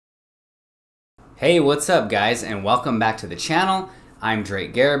Hey, what's up guys, and welcome back to the channel. I'm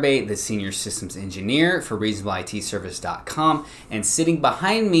Drake Garibay, the Senior Systems Engineer for ReasonableITService.com, and sitting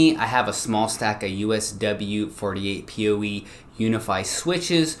behind me I have a small stack of USW48 PoE Unify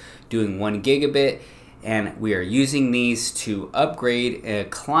switches doing 1 gigabit, and we are using these to upgrade a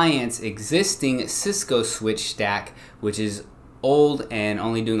client's existing Cisco switch stack, which is old and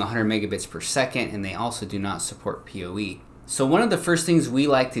only doing 100 megabits per second, and they also do not support PoE. So one of the first things we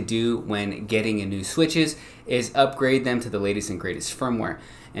like to do when getting a new switches is upgrade them to the latest and greatest firmware.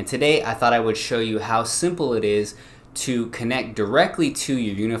 And today I thought I would show you how simple it is to connect directly to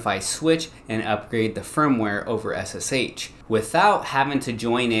your Unify switch and upgrade the firmware over SSH without having to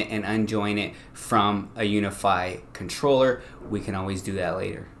join it and unjoin it from a Unify controller. We can always do that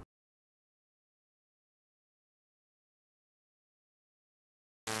later.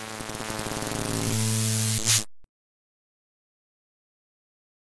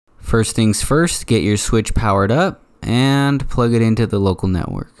 First things first, get your switch powered up and plug it into the local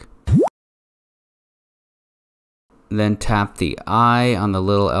network. Then tap the I on the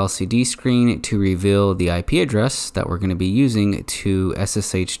little LCD screen to reveal the IP address that we're going to be using to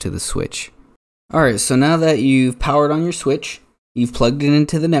SSH to the switch. Alright, so now that you've powered on your switch, you've plugged it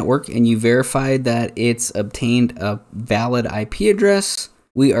into the network, and you verified that it's obtained a valid IP address,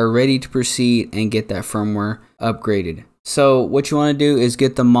 we are ready to proceed and get that firmware upgraded. So what you want to do is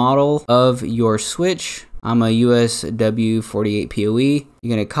get the model of your switch. I'm a USW48 PoE.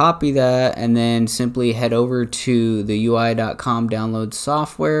 You're going to copy that and then simply head over to the UI.com download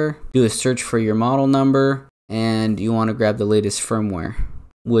software, do a search for your model number, and you want to grab the latest firmware,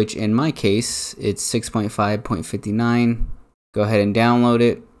 which in my case, it's 6.5.59. Go ahead and download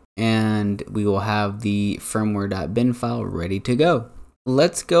it, and we will have the firmware.bin file ready to go.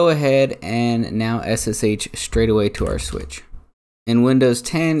 Let's go ahead and now SSH straight away to our switch. In Windows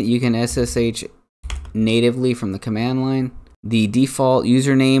 10, you can SSH natively from the command line. The default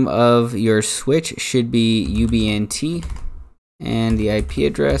username of your switch should be ubiquiti, and the IP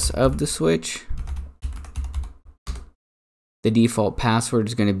address of the switch. The default password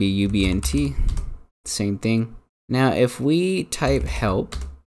is going to be ubiquiti, same thing. Now if we type help,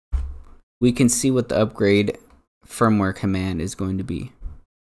 we can see what the upgrade firmware command is going to be.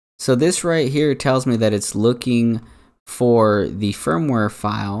 So this right here tells me that it's looking for the firmware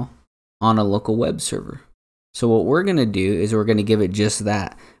file on a local web server. So what we're going to do is we're going to give it just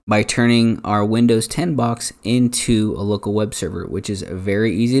that by turning our Windows 10 box into a local web server, which is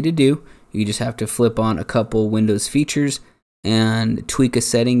very easy to do. You just have to flip on a couple Windows features and tweak a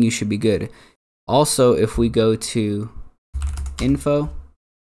setting. You should be good. Also, if we go to info,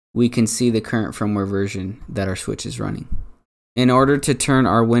 we can see the current firmware version that our switch is running. In order to turn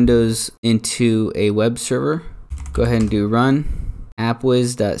our Windows into a web server, go ahead and do run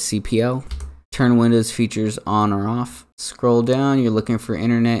appwiz.cpl. Turn Windows features on or off. Scroll down, you're looking for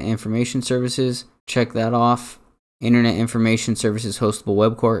Internet Information Services. Check that off. Internet Information Services hostable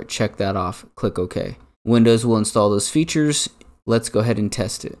web core. Check that off. Click OK. Windows will install those features. Let's go ahead and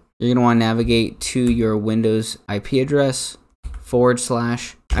test it. You're going to want to navigate to your Windows IP address /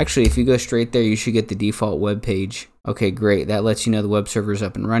 actually, if you go straight there, you should get the default web page. Okay, great. That lets you know the web server is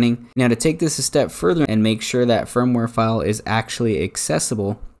up and running. Now to take this a step further and make sure that firmware file is actually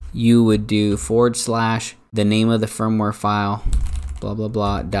accessible, you would do / the name of the firmware file, blah, blah,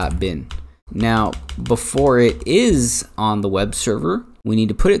 blah, .bin. Now, before it is on the web server, we need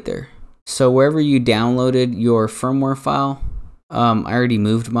to put it there. So wherever you downloaded your firmware file, I already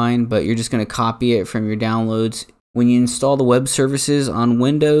moved mine, but you're just going to copy it from your downloads. When you install the web services on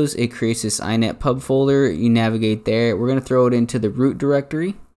Windows, it creates this inet pub folder. You navigate there. We're going to throw it into the root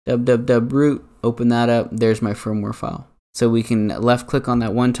directory, www.root, open that up. There's my firmware file. So we can left click on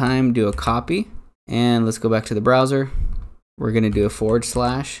that one time, do a copy, and let's go back to the browser. We're going to do a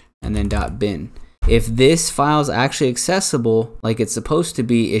 / and then .bin. If this file is actually accessible like it's supposed to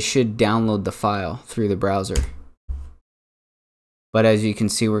be, it should download the file through the browser. But as you can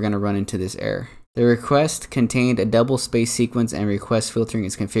see, we're going to run into this error. The request contained a double space sequence, and request filtering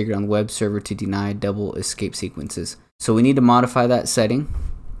is configured on the web server to deny double escape sequences. So we need to modify that setting.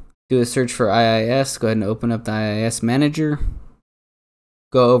 Do a search for IIS. Go ahead and open up the IIS manager.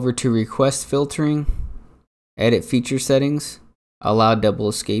 Go over to request filtering. Edit feature settings. Allow double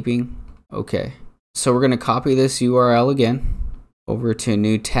escaping. Okay. So we're going to copy this URL again over to a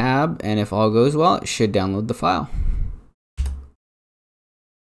new tab, and if all goes well, it should download the file.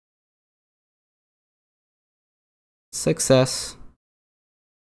 Success.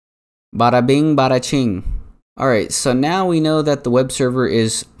 Bada bing, bada ching. Alright, so now we know that the web server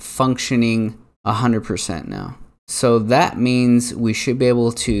is functioning 100% now. So that means we should be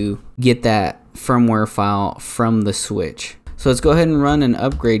able to get that firmware file from the switch. So let's go ahead and run an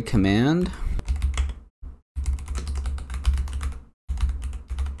upgrade command.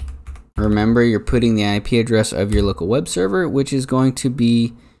 Remember, you're putting the IP address of your local web server, which is going to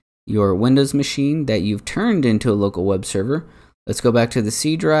be your Windows machine that you've turned into a local web server. Let's go back to the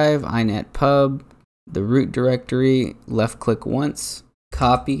C drive, inet pub, the root directory, left click once,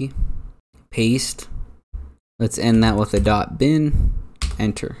 copy, paste. Let's end that with a .bin,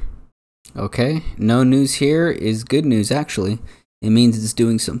 enter. Okay, no news here is good news actually. It means it's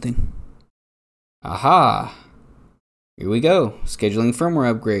doing something. Aha! Here we go, scheduling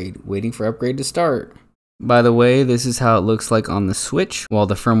firmware upgrade, waiting for upgrade to start. By the way, this is how it looks like on the switch while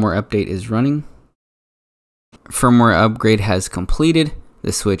the firmware update is running. Firmware upgrade has completed,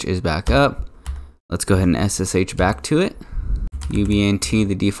 the switch is back up. Let's go ahead and SSH back to it. ubiquiti,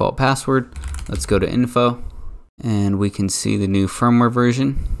 the default password. Let's go to info. And we can see the new firmware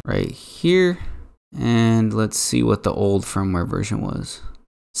version right here. And let's see what the old firmware version was.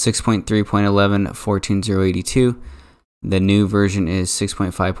 6.3.11 14.082. The new version is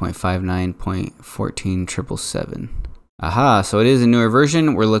 6.5.59.14.777. Aha, so it is a newer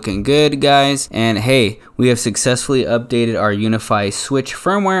version. We're looking good, guys. And hey, we have successfully updated our Unify switch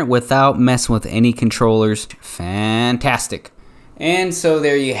firmware without messing with any controllers. Fantastic. And so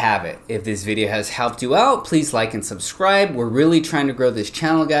there you have it. If this video has helped you out, please like and subscribe. We're really trying to grow this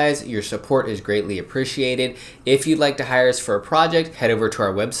channel, guys. Your support is greatly appreciated. If you'd like to hire us for a project, head over to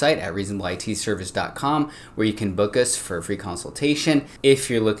our website at reasonableitservice.com where you can book us for a free consultation. If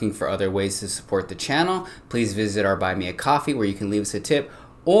you're looking for other ways to support the channel, please visit our Buy Me a Coffee where you can leave us a tip,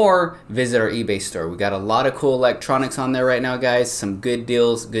 or visit our eBay store. We got a lot of cool electronics on there right now, guys. Some good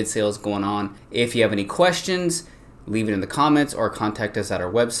deals, good sales going on. If you have any questions, leave it in the comments or contact us at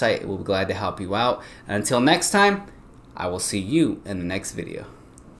our website. We'll be glad to help you out. Until next time, I will see you in the next video.